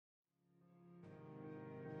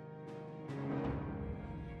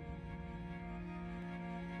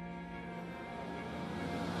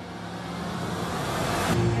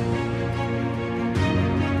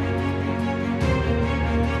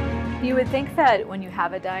You would think that when you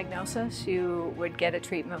have a diagnosis, you would get a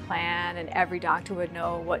treatment plan and every doctor would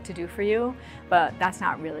know what to do for you, but that's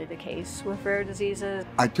not really the case with rare diseases.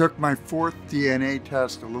 I took my 4th DNA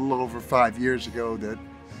test a little over 5 years ago that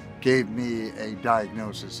gave me a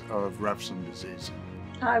diagnosis of Refsum disease.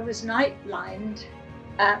 I was night blind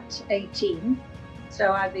at 18,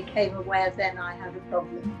 so I became aware then I had a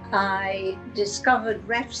problem. I discovered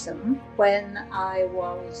Refsum when I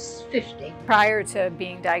was 50. Prior to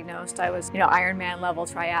being diagnosed, I was, Ironman level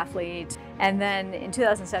triathlete. And then in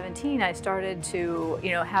 2017, I started to,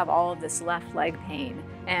 have all of this left leg pain.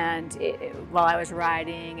 And while I was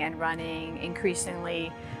riding and running, increasingly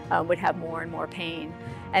would have more and more pain.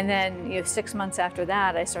 And then 6 months after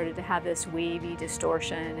that, I started to have this wavy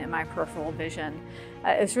distortion in my peripheral vision.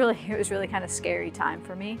 It was really kind of scary time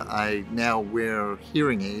for me. I now wear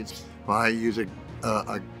hearing aids. I use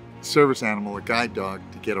a service animal, a guide dog,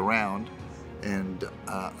 to get around, and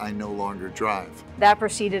I no longer drive. That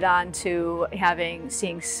proceeded on to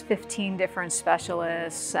seeing 15 different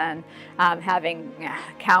specialists and having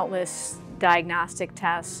countless diagnostic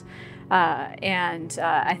tests.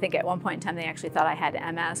 I think at one point in time they actually thought I had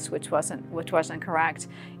MS, which wasn't correct.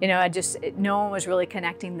 No one was really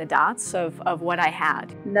connecting the dots of what I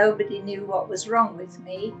had. Nobody knew what was wrong with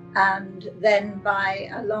me, and then by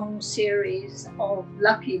a long series of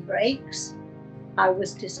lucky breaks, I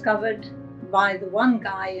was discovered by the one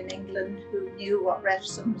guy in England who knew what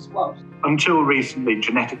Refsum was. Until recently,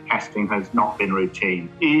 genetic testing has not been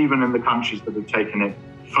routine, even in the countries that have taken it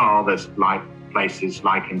farthest, like places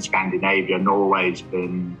like in Scandinavia. Norway's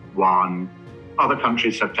been one. Other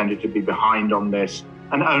countries have tended to be behind on this,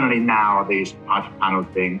 and only now are these type of panels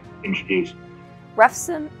being introduced.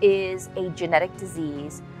 Refsum is a genetic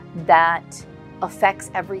disease that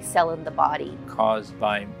affects every cell in the body. Caused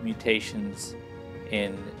by mutations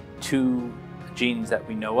in 2 genes that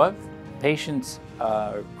we know of. Patients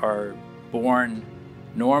are born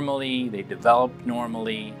normally, they develop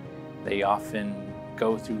normally, they often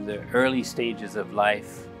go through the early stages of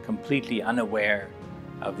life completely unaware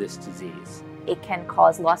of this disease. It can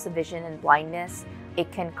cause loss of vision and blindness.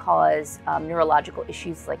 It can cause neurological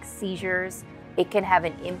issues like seizures. It can have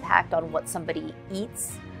an impact on what somebody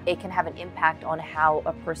eats. It can have an impact on how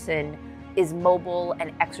a person is mobile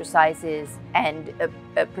and exercises and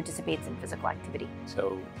participates in physical activity.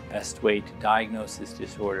 So best way to diagnose this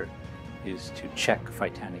disorder is to check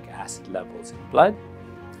phytanic acid levels in blood,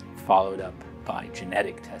 followed up by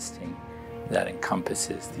genetic testing that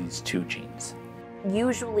encompasses these 2 genes.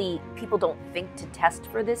 Usually people don't think to test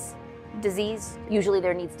for this disease. Usually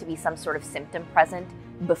there needs to be some sort of symptom present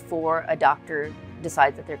before a doctor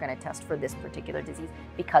decides that they're going to test for this particular disease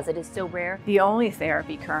because it is so rare. The only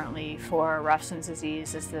therapy currently for Refsum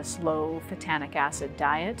disease is this low phytanic acid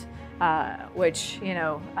diet, which,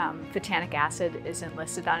 phytanic acid isn't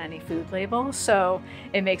listed on any food label, so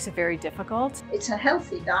it makes it very difficult. It's a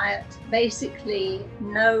healthy diet, basically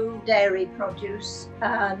no dairy produce,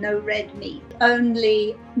 no red meat,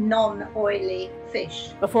 only non-oily fish.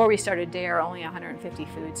 Before we started DARE, only 150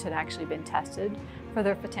 foods had actually been tested for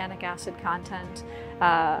their phytanic acid content.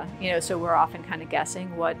 So we're often kind of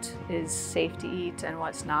guessing what is safe to eat and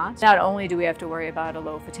what's not. Not only do we have to worry about a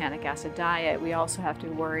low phytanic acid diet, we also have to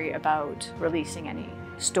worry about releasing any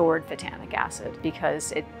stored phytanic acid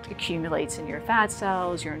because it accumulates in your fat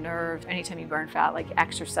cells, your nerves. Anytime you burn fat, like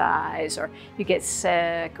exercise, or you get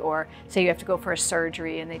sick, or say you have to go for a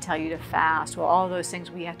surgery and they tell you to fast, well, all those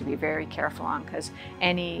things we have to be very careful on because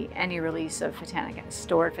any release of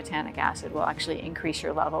stored phytanic acid will actually increase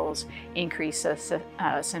your levels, increase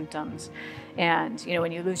symptoms. And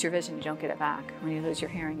when you lose your vision, you don't get it back. When you lose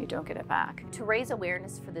your hearing, you don't get it back. To raise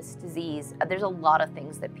awareness for this disease, there's a lot of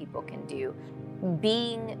things that people can do.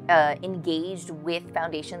 Being engaged with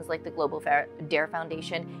foundations like the Global DARE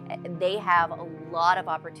Foundation, they have a lot of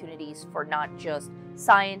opportunities for not just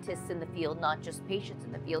scientists in the field, not just patients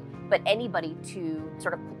in the field, but anybody to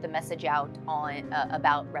sort of put the message out on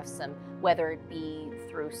about Refsum, whether it be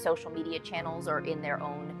through social media channels or in their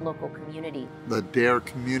own local community. The DARE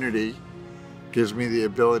community gives me the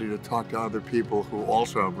ability to talk to other people who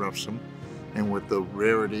also have Refsum. And with the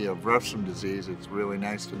rarity of Refsum disease, it's really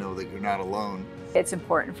nice to know that you're not alone. It's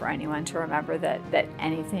important for anyone to remember that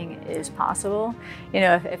anything is possible.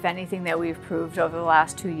 If anything that we've proved over the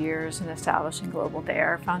last 2 years in establishing Global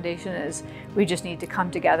DARE Foundation is we just need to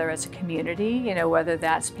come together as a community, whether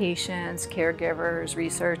that's patients, caregivers,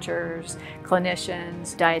 researchers,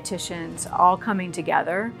 clinicians, dietitians, all coming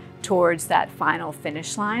together towards that final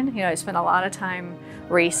finish line. I spent a lot of time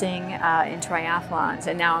racing in triathlons,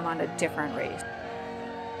 and now I'm on a different race.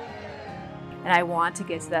 And I want to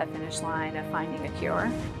get to that finish line of finding a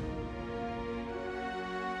cure.